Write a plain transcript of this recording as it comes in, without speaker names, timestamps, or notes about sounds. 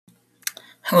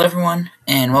Hello, everyone,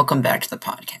 and welcome back to the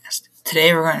podcast.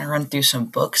 Today, we're going to run through some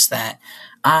books that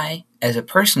I, as a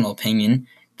personal opinion,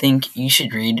 think you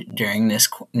should read during this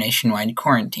nationwide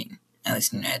quarantine, at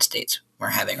least in the United States,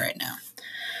 we're having right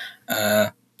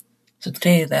now. So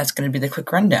today, that's going to be the quick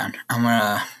rundown. I'm going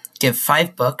to give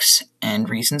 5 books and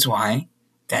reasons why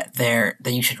that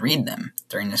you should read them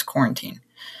during this quarantine.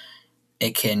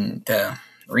 The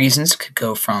reasons could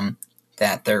go from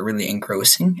that they're really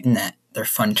engrossing and that they're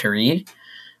fun to read,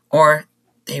 or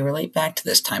they relate back to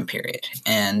this time period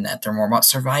and that they're more about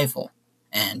survival.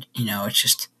 And, it's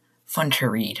just fun to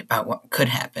read about what could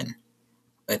happen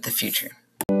with the future.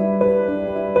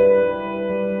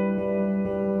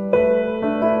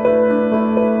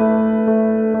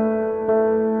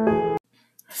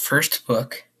 First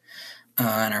book,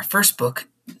 and our first book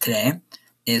today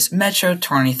is Metro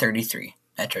 2033.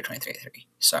 Metro 2033,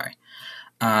 sorry.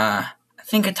 I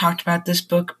think I talked about this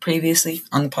book previously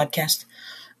on the podcast.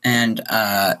 And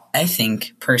I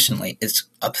think, personally, it's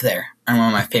up there on one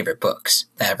of my favorite books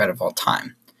that I've read of all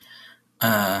time.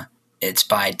 It's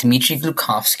by Dmitry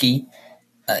Glukhovsky.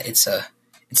 It's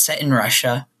set in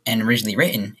Russia and originally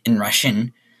written in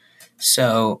Russian.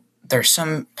 So there's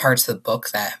some parts of the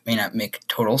book that may not make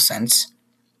total sense,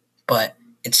 but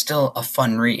it's still a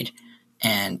fun read.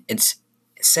 And it's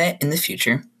set in the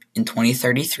future, in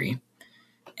 2033,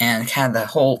 and kind of the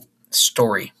whole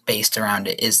story based around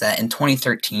it is that in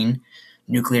 2013,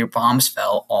 nuclear bombs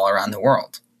fell all around the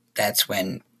world. That's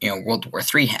when World War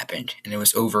III happened, and it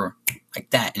was over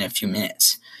like that in a few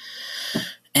minutes.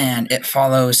 And it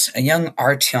follows a young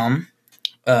Artyom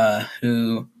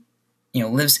who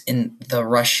lives in the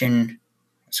Russian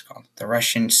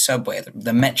subway,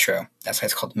 the metro. That's why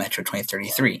it's called Metro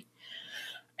 2033.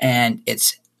 And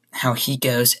it's how he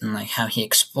goes and how he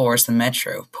explores the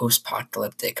metro,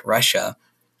 post-apocalyptic Russia.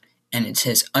 And it's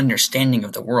his understanding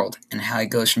of the world and how he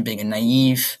goes from being a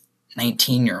naive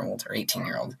 19-year-old or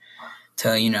 18-year-old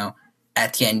to,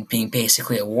 at the end being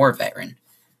basically a war veteran.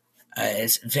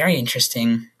 It's very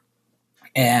interesting,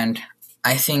 and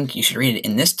I think you should read it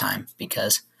in this time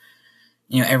because,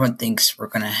 everyone thinks we're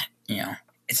going to,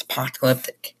 it's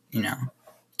apocalyptic,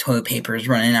 toilet paper is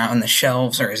running out on the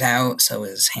shelves or is out, so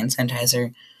is hand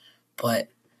sanitizer. But,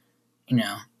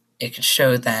 it could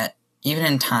show that even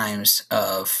in times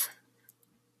of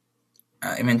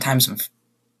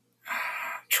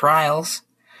trials,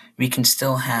 we can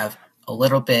still have a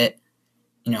little bit,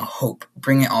 hope,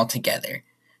 bring it all together.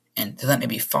 And though that may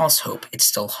be false hope, it's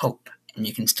still hope. And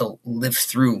you can still live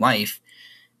through life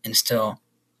and still,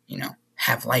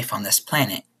 have life on this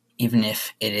planet, even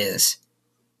if it is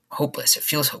hopeless, it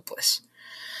feels hopeless.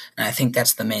 And I think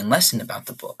that's the main lesson about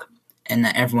the book, and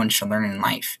that everyone should learn in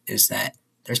life, is that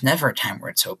there's never a time where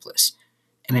it's hopeless.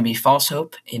 It may be false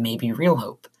hope, it may be real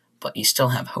hope, but you still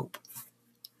have hope.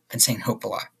 I've been saying hope a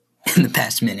lot in the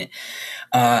past minute.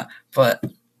 But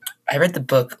I read the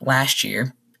book last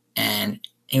year, and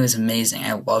it was amazing.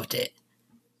 I loved it.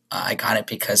 I got it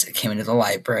because it came into the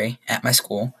library at my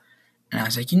school, and I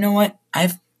was like, you know what?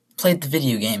 I've played the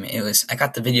video game. I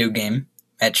got the video game,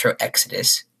 Metro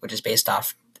Exodus, which is based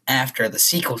off after the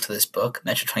sequel to this book,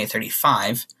 Metro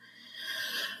 2035.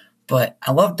 But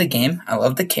I loved the game. I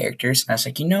loved the characters. And I was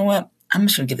like, you know what? I'm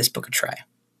just going to give this book a try.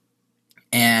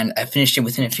 And I finished it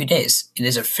within a few days. It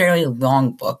is a fairly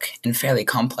long book and fairly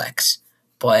complex.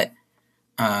 But,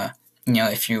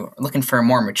 if you're looking for a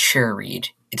more mature read,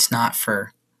 it's not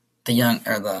for the young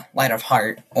or the light of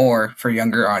heart or for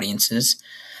younger audiences.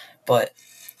 But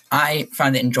I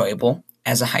found it enjoyable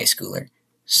as a high schooler.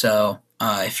 So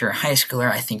if you're a high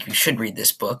schooler, I think you should read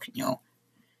this book.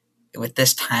 With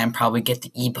this time, probably get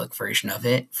the ebook version of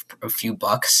it for a few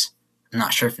bucks. I'm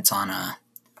not sure if it's on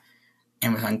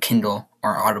Amazon Kindle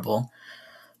or Audible.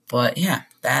 But yeah,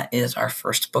 that is our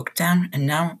first book down. And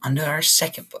now onto our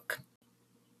second book.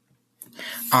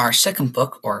 Our second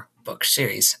book, or book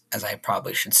series, as I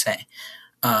probably should say,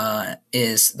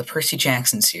 is the Percy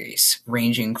Jackson series,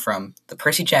 ranging from the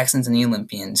Percy Jacksons and the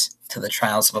Olympians to the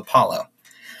Trials of Apollo.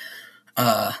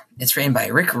 It's written by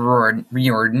Rick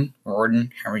Riordan,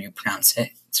 however you pronounce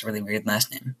it. It's a really weird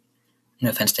last name. No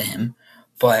offense to him.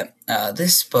 But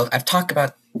this book, I've talked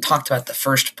about the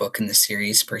first book in the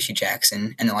series, Percy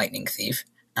Jackson and the Lightning Thief.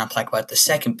 And I'll talk about the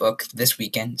second book this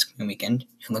weekend. It's coming weekend.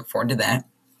 You can look forward to that.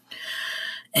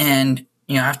 And,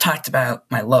 I've talked about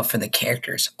my love for the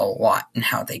characters a lot and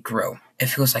how they grow. It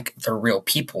feels like they're real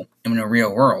people in a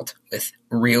real world with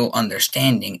real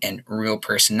understanding and real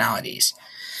personalities.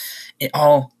 It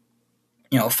all,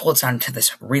 folds down to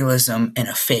this realism in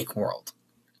a fake world.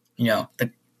 The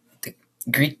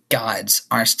Greek gods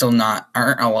aren't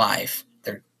alive.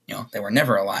 They were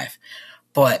never alive.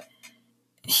 But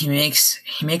he makes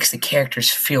the characters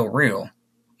feel real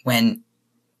when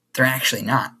they're actually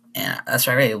not. And that's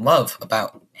what I really love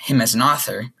about him as an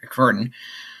author, Rick Riordan,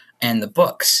 and the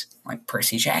books. Like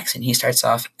Percy Jackson, he starts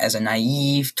off as a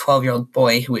naive 12-year-old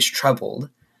boy who is troubled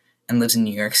and lives in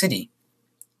New York City.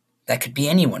 That could be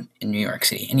anyone in New York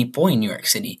City, any boy in New York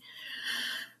City.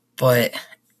 But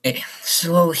he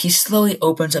slowly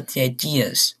opens up the idea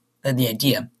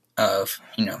of,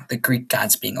 the Greek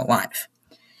gods being alive.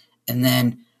 And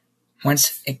then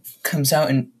once it comes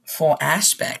out in full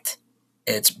aspect,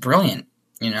 it's brilliant,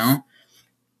 The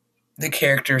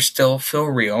characters still feel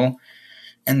real,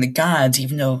 and the gods,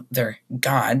 even though they're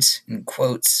gods, in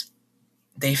quotes,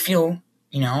 they feel,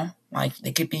 like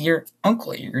they could be your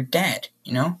uncle, your dad,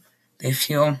 They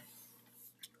feel,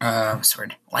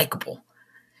 sort of likable.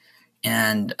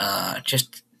 And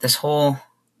just this whole,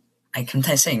 I'm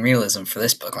saying realism for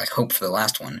this book, like hope for the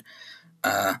last one.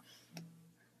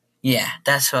 Yeah,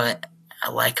 that's what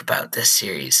I like about this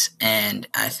series, and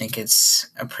I think it's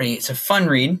a fun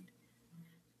read.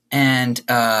 And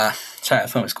sorry, the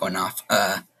phone was going off.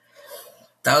 That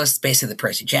was basically the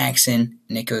Percy Jackson,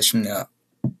 and it goes from the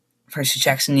Percy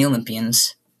Jackson, the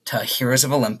Olympians, to Heroes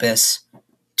of Olympus,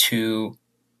 to,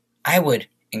 I would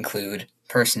include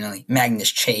personally, Magnus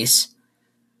Chase,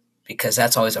 because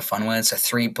that's always a fun one. It's a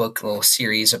 3-book little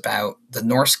series about the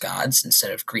Norse gods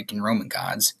instead of Greek and Roman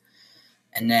gods.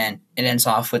 And then it ends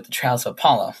off with the Trials of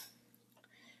Apollo.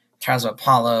 Trials of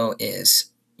Apollo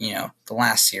is, the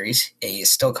last series. He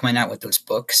is still coming out with those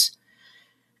books.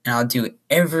 And I'll do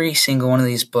every single one of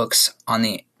these books on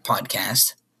the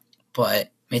podcast, but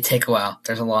it may take a while.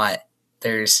 There's a lot.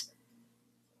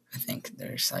 I think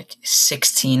there's like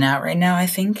 16 out right now, I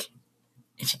think.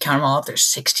 If you count them all up, there's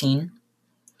 16.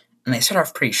 And they start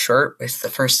off pretty short with the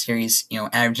first series,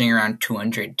 averaging around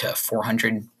 200 to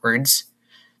 400 words.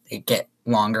 They get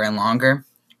longer and longer.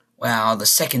 While the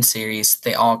second series,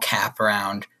 they all cap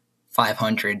around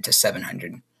 500 to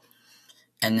 700.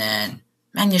 And then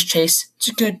Magnus Chase, it's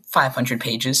a good 500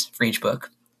 pages for each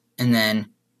book. And then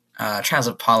Trials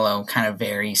of Apollo kind of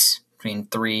varies between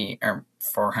 300 or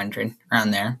 400,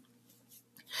 around there.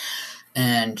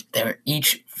 And they're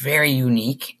each very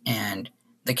unique, and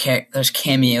there's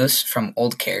cameos from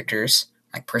old characters,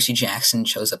 like Percy Jackson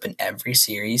shows up in every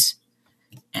series.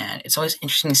 And it's always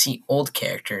interesting to see old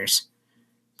characters,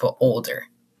 but older,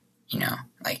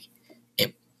 like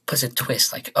it puts a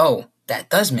twist, like, oh, that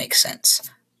does make sense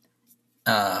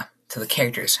to the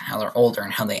characters, how they're older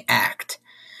and how they act.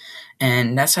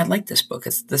 And that's why I like this book.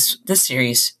 This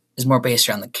series is more based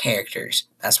around the characters.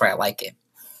 That's why I like it.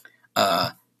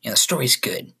 The story's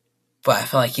good, but I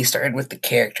feel like he started with the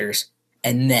characters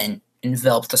and then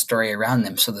enveloped the story around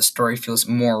them, so the story feels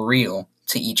more real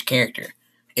to each character.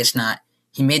 It's not,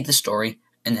 he made the story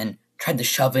and then tried to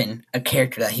shove in a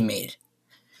character that he made.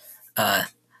 And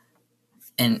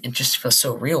it just feels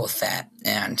so real with that.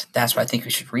 And that's why I think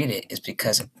we should read it, is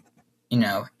because,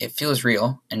 it feels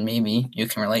real, and maybe you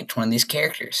can relate to one of these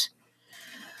characters.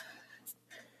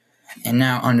 And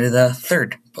now on to the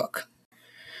third book.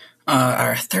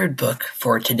 Our third book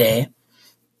for today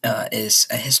is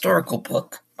a historical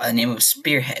book by the name of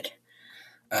Spearhead.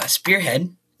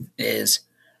 Spearhead is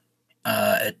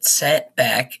it's set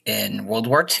back in World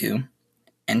War II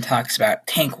and talks about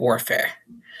tank warfare.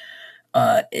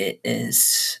 It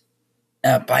is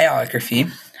a biography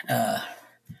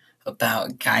about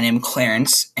a guy named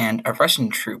Clarence and a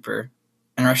Russian soldier,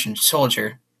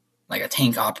 like a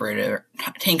tank operator.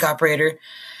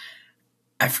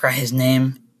 I forgot his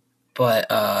name,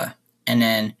 but and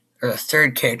then there's a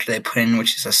third character they put in,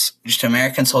 which is just an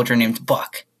American soldier named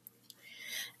Buck.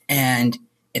 And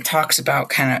it talks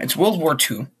about it's World War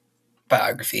II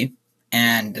biography,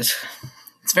 and it's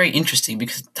very interesting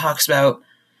because it talks about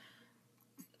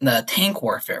the tank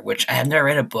warfare, which I have never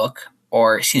read a book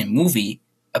or seen a movie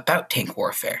about tank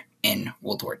warfare in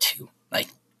World War II, like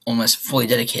almost fully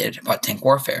dedicated about tank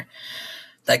warfare.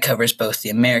 That covers both the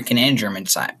American and German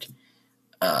side.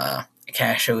 It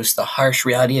kind of shows the harsh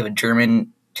reality of a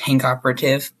German tank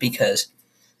operative, because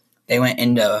they went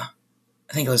into,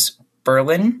 I think it was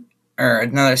Berlin or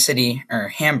another city, or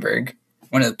Hamburg,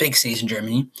 one of the big cities in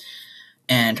Germany.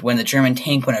 And when the German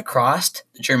tank went across,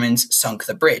 the Germans sunk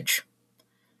the bridge.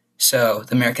 So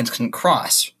the Americans couldn't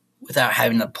cross without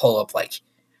having to pull up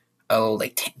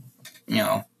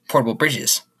portable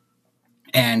bridges.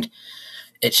 And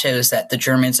it shows that the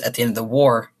Germans at the end of the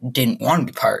war didn't want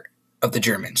to be part of the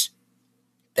Germans.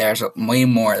 There's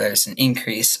an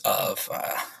increase of,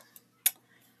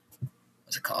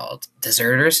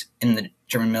 deserters in the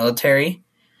German military.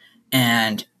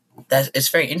 And it's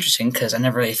very interesting because I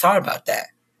never really thought about that.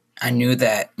 I knew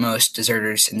that most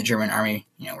deserters in the German army,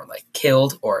 were like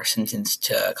killed or sentenced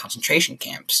to concentration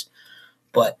camps.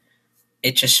 But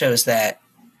it just shows that,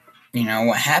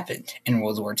 what happened in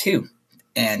World War II.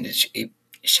 And it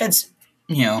sheds,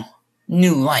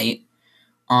 new light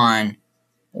on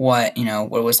what it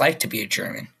was like to be a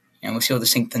German. Most people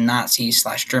just think the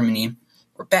Nazis/Germany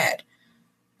were bad,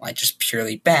 like just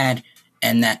purely bad,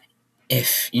 and that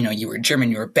if you were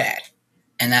German, you were bad,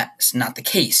 and that's not the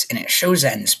case. And it shows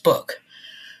that in this book.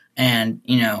 And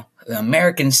the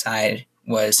American side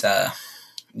was kind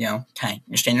of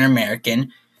your standard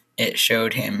American. It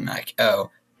showed him like,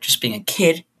 just being a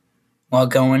kid while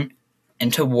going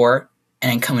into war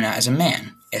and then coming out as a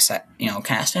man. It's that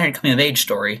kind of standard coming of age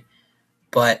story,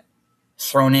 but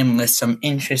thrown in with some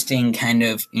interesting kind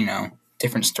of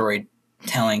different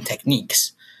storytelling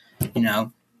techniques.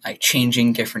 Like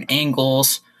changing different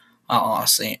angles,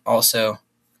 also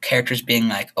characters being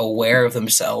like aware of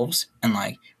themselves and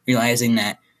like realizing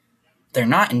that they're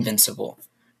not invincible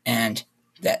and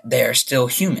that they are still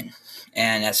human.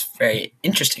 And that's very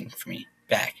interesting for me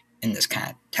back in this kind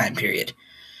of time period.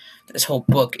 This whole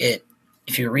book,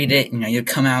 if you read it, you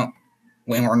come out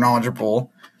way more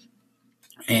knowledgeable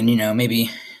and maybe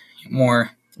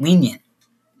more lenient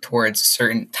towards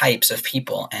certain types of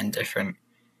people and different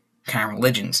kind of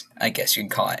religions, I guess you can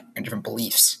call it, or different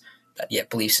beliefs. Yeah,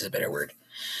 beliefs is a better word.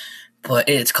 But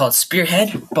it's called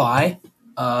Spearhead by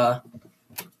Adam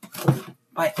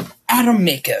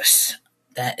Makos.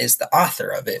 That is the author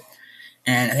of it.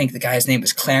 And I think the guy's name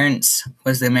was Clarence,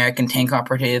 was the American tank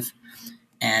operative.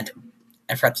 And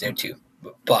I forgot the name too.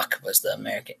 Buck was the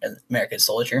American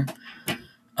soldier.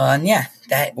 And yeah,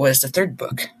 that was the third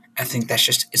book. I think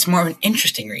it's more of an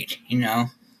interesting read,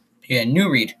 a new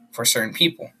read for certain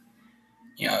people.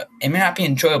 It may not be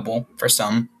enjoyable for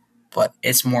some, but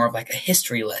it's more of like a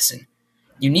history lesson.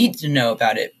 You need to know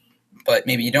about it, but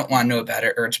maybe you don't want to know about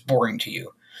it or it's boring to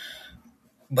you.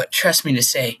 But trust me to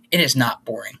say, it is not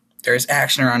boring. There's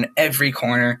action around every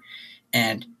corner,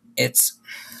 and it's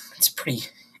pretty,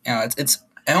 it's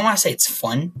I don't want to say it's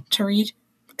fun to read,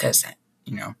 because,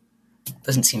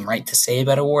 doesn't seem right to say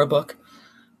about a war book,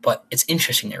 but it's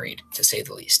interesting to read, to say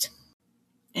the least.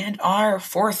 And our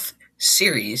fourth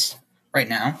series right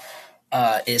now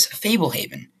is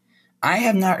Fablehaven. I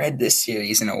have not read this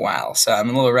series in a while, so I'm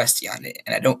a little rusty on it,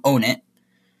 and I don't own it,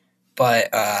 but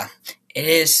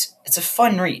it's a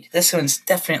fun read. This one's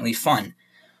definitely fun.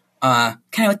 Kind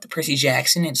of like the Percy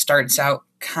Jackson, it starts out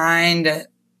kind of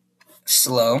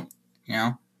slow,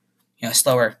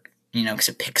 slower, because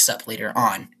it picks up later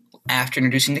on. After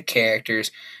introducing the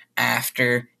characters,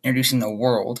 after introducing the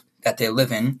world that they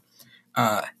live in,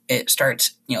 it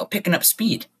starts, picking up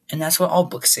speed. And that's what all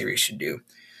book series should do.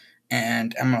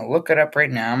 And I'm going to look it up right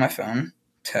now on my phone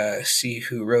to see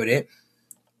who wrote it.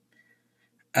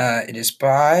 It is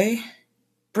by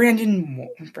Brandon Mull.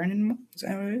 Brandon Mull? Is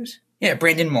that what it is? Yeah,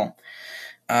 Brandon Mull.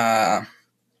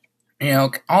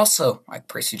 Also like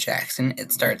Percy Jackson,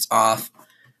 it starts off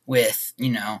with,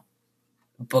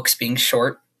 books being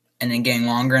short and then getting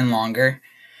longer and longer.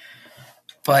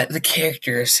 But the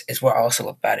characters is what I also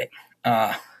love about it.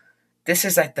 This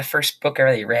is like the first book I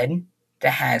really read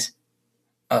that has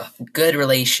a good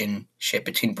relationship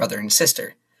between brother and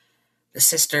sister. The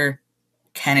sister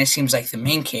kind of seems like the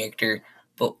main character,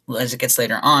 but as it gets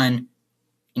later on,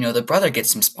 the brother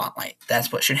gets some spotlight.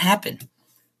 That's what should happen.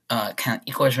 Kind of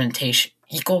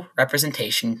equal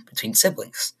representation between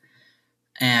siblings.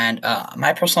 And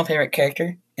my personal favorite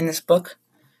character in this book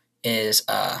is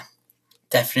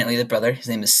definitely the brother. His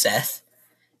name is Seth.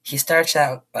 He starts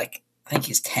out like, I think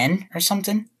he's 10 or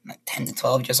something, like 10 to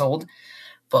 12 years old.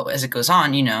 But as it goes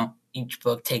on, each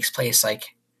book takes place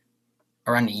like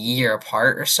around a year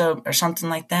apart or so, or something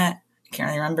like that. I can't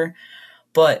really remember.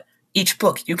 But each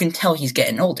book, you can tell he's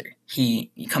getting older.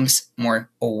 He becomes more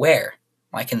aware.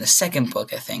 Like in the second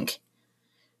book, I think,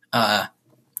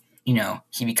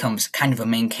 he becomes kind of a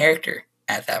main character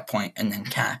at that point and then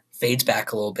kind of fades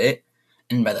back a little bit.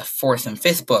 And by the fourth and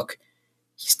fifth book,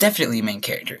 he's definitely a main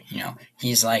character.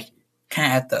 He's like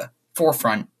kind of at the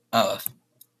forefront of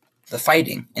the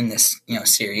fighting in this,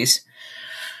 series.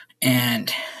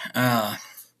 And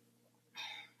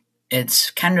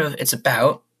it's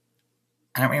about,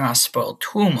 I don't really want to spoil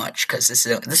too much because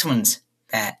this one's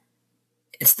that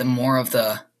it's the more of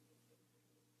the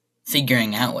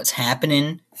figuring out what's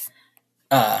happening.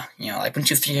 Like once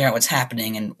you figure out what's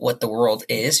happening and what the world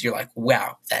is, you're like,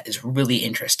 wow, that is really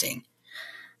interesting.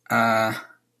 I'm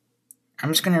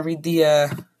just gonna read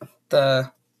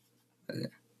the.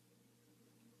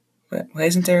 Why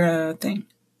isn't there a thing?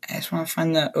 I just want to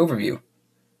find the overview.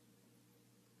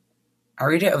 I'll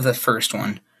read it of the first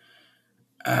one.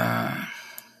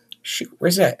 Shoot,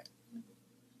 where's that?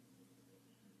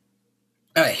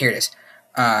 All right, here it is.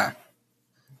 All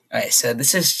right, so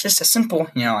this is just a simple,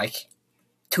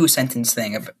 2-sentence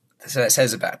thing that it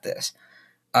says about this.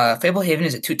 Fablehaven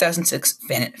is a 2006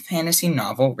 fantasy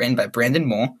novel written by Brandon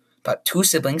Mull about two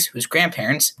siblings whose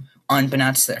grandparents,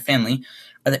 unbeknownst to their family,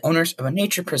 are the owners of a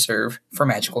nature preserve for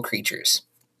magical creatures.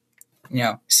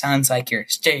 Sounds like your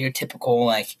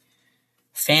stereotypical,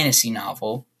 fantasy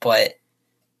novel, but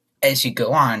as you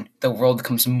go on, the world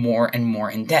becomes more and more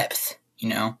in depth.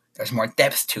 There's more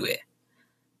depth to it.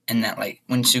 And that,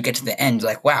 once you get to the end,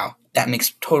 wow, that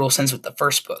makes total sense with the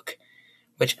first book,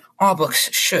 which all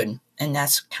books should. And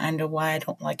that's kind of why I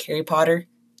don't like Harry Potter.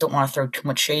 Don't want to throw too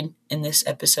much shade in this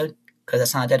episode, because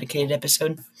that's not a dedicated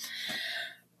episode.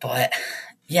 But,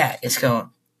 yeah, the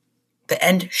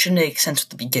end should make sense with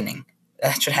the beginning.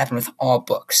 That should happen with all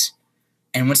books.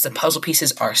 And once the puzzle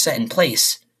pieces are set in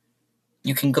place,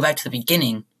 you can go back to the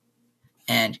beginning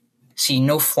and see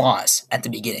no flaws at the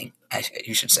beginning,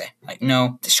 you should say.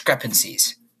 No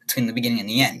discrepancies between the beginning and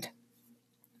the end.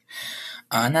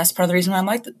 And that's part of the reason why I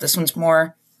liked it. This one's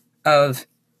more of...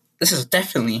 This is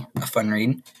definitely a fun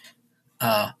read.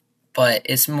 But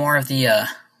it's more of the...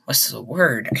 what's the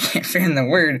word? I can't find the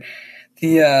word.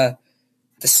 The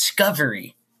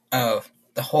discovery of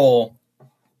the whole,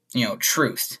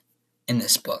 truth in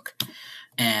this book.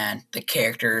 And the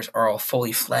characters are all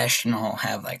fully fleshed and all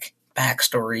have,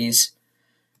 backstories.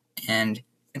 And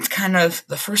it's kind of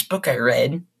the first book I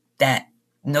read that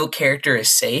no character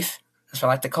is safe. That's what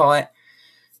I like to call it.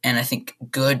 And I think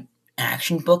good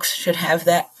action books should have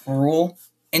that rule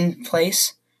in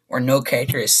place where no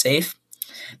character is safe.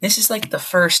 This is the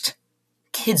first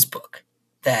kids book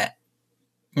that,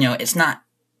 it's not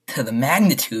to the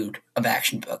magnitude of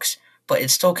action books, but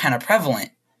it's still kind of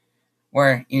prevalent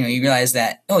where, you realize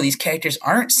that, these characters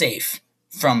aren't safe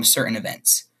from certain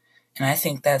events. And I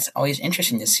think that's always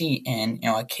interesting to see in,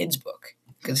 a kid's book,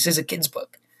 because this is a kid's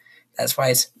book. That's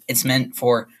why it's meant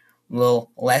for a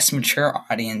little less mature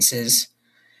audiences,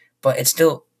 but it's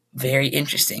still very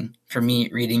interesting for me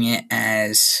reading it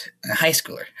as a high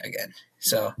schooler again.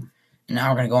 So now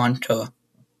we're going to go on to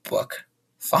book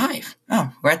 5.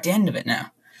 Oh, we're at the end of it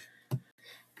now.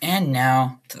 And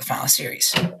now to the final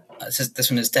series. This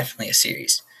one is definitely a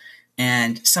series.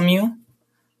 And some of you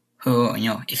who,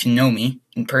 if you know me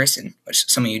in person, which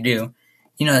some of you do,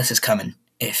 this is coming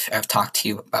if I've talked to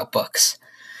you about books.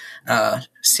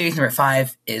 Series number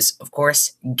 5 is, of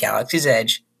course, Galaxy's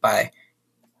Edge by,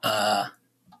 gotta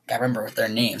remember their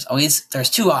names. There's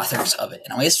 2 authors of it,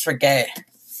 and I always forget.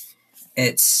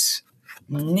 It's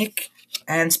Nick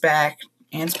Anspach,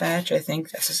 I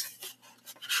think. That's his...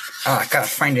 I gotta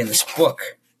find it in this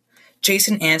book.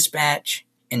 Jason Anspach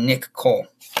and Nick Cole.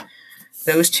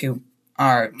 Those 2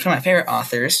 are 2 of my favorite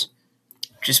authors,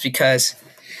 just because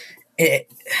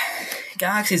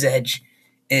Galaxy's Edge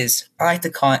is, I like to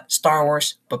call it Star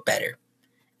Wars, but better.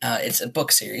 It's a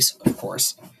book series, of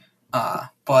course,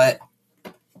 but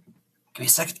give me a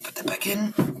second to put that back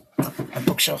in my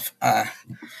bookshelf.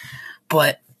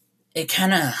 But it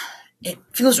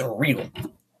feels real,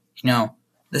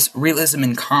 this realism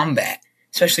in combat,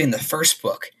 especially in the first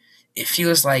book. It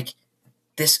feels like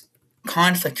this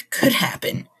conflict could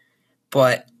happen,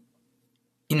 but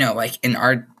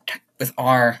with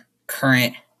our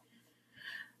current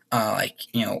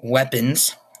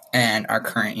weapons and our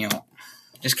current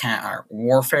just kind of our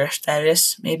warfare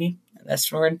status, maybe that's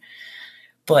the word.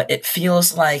 But it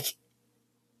feels like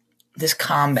this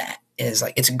combat is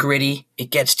it's gritty, it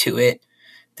gets to it.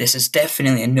 This is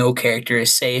definitely a no character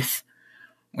is safe,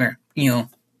 where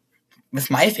with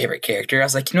my favorite character, I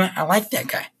was like, I like that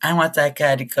guy. I want that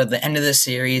guy to go to the end of the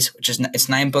series, which is it's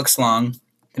 9 books long.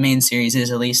 The main series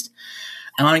is, at least.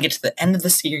 I want to get to the end of the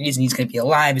series, and he's going to be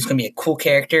alive. He's going to be a cool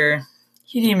character.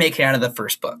 He didn't make it out of the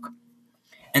first book.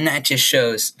 And that just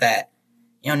shows that,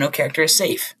 no character is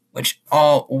safe, which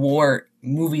all war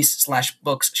movies /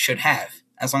 books should have,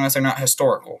 as long as they're not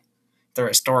historical. If they're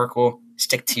historical,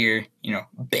 stick to your,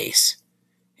 base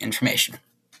information.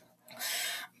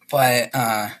 But,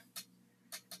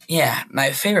 yeah,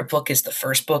 my favorite book is the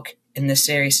first book in this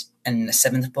series and the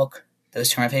 7th book.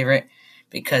 Those 2 are my favorite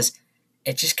because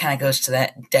it just kind of goes to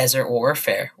that desert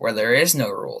warfare where there is no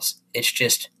rules. It's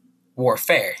just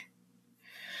warfare.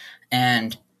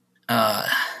 And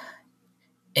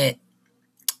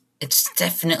it's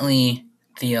definitely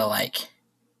the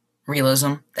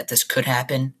realism that this could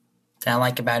happen that I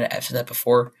like about it. I've said that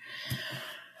before.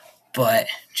 But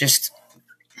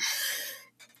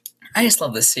I just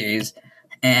love this series.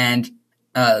 And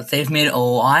they've made a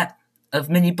lot of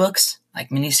mini books,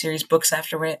 mini-series books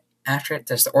after it. after it,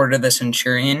 there's the Order of the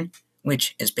Centurion,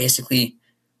 which is basically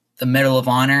the Medal of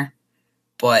Honor,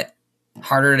 but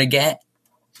harder to get,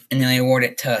 and then they award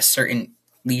it to certain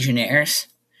legionnaires.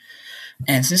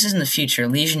 And since this is in the future,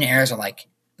 legionnaires are like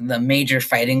the major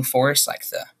fighting force, like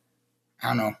I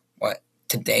don't know what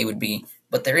today would be,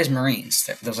 but there is Marines.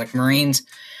 There's like Marines,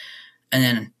 and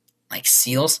then like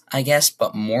SEALs, I guess,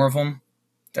 but more of them.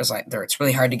 It's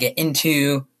really hard to get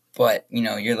into, but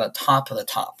you're the top of the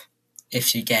top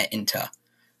if you get into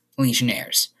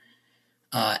legionnaires.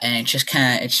 And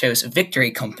it shows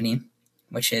Victory Company,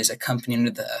 which is a company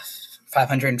under the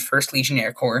 501st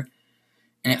Legionnaire Corps,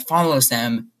 and it follows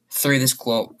them through this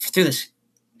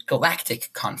galactic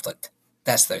conflict.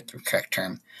 That's the correct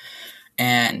term.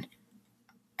 And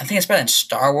I think it's better than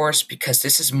Star Wars because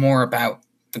this is more about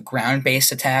the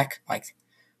ground-based attack. Like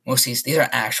most of these are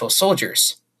actual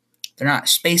soldiers. They're not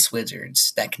space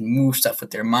wizards that can move stuff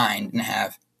with their mind and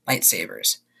have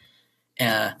lightsabers.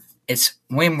 It's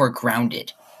way more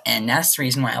grounded, and that's the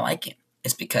reason why I like it.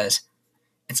 It's because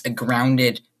it's a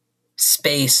grounded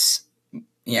space,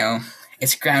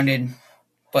 it's grounded,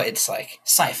 but it's like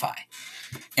sci-fi.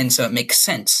 And so it makes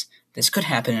sense. This could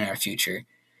happen in our future,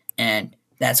 and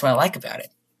that's what I like about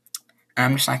it.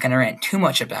 I'm just not going to rant too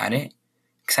much about it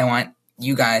because I want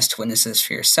you guys to witness this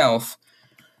for yourself.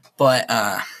 But,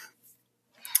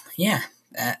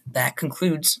 that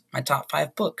concludes my top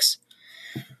 5 books.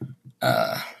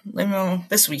 Let me know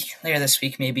later this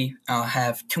week maybe, I'll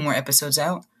have 2 more episodes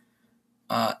out.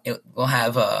 We'll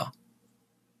have a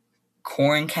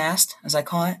Quarantcast, as I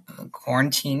call it, a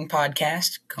quarantine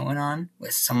podcast going on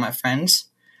with some of my friends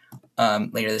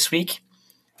later this week.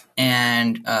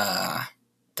 And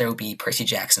there will be Percy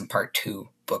Jackson Part 2,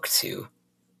 Book 2,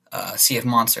 Sea of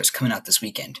Monsters coming out this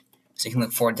weekend. So you can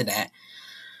look forward to that.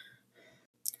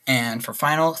 And for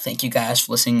final, thank you guys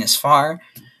for listening this far.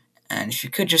 And if you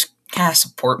could just kind of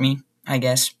support me, I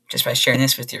guess, just by sharing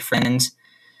this with your friends.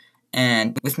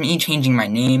 And with me changing my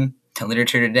name to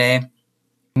Literature Today,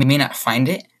 you may not find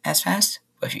it as fast,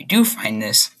 but if you do find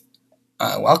this,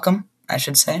 welcome, I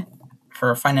should say, for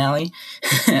a finale.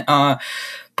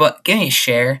 But give me a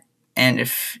share, and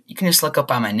if you can just look up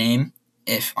by my name,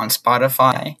 if on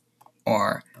Spotify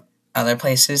or other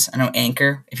places. I know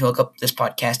Anchor, if you look up this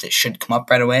podcast, it should come up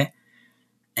right away,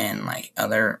 and like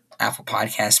other Apple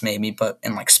Podcasts maybe, but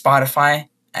in like Spotify,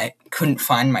 I couldn't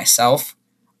find myself.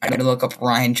 I had to look up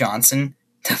Ryan Johnson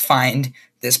to find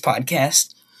this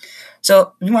podcast.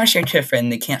 So if you want to share it to a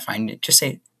friend, they can't find it, just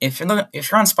say, if you're on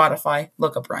Spotify,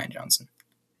 look up Ryan Johnson.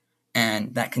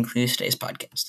 And that concludes today's podcast.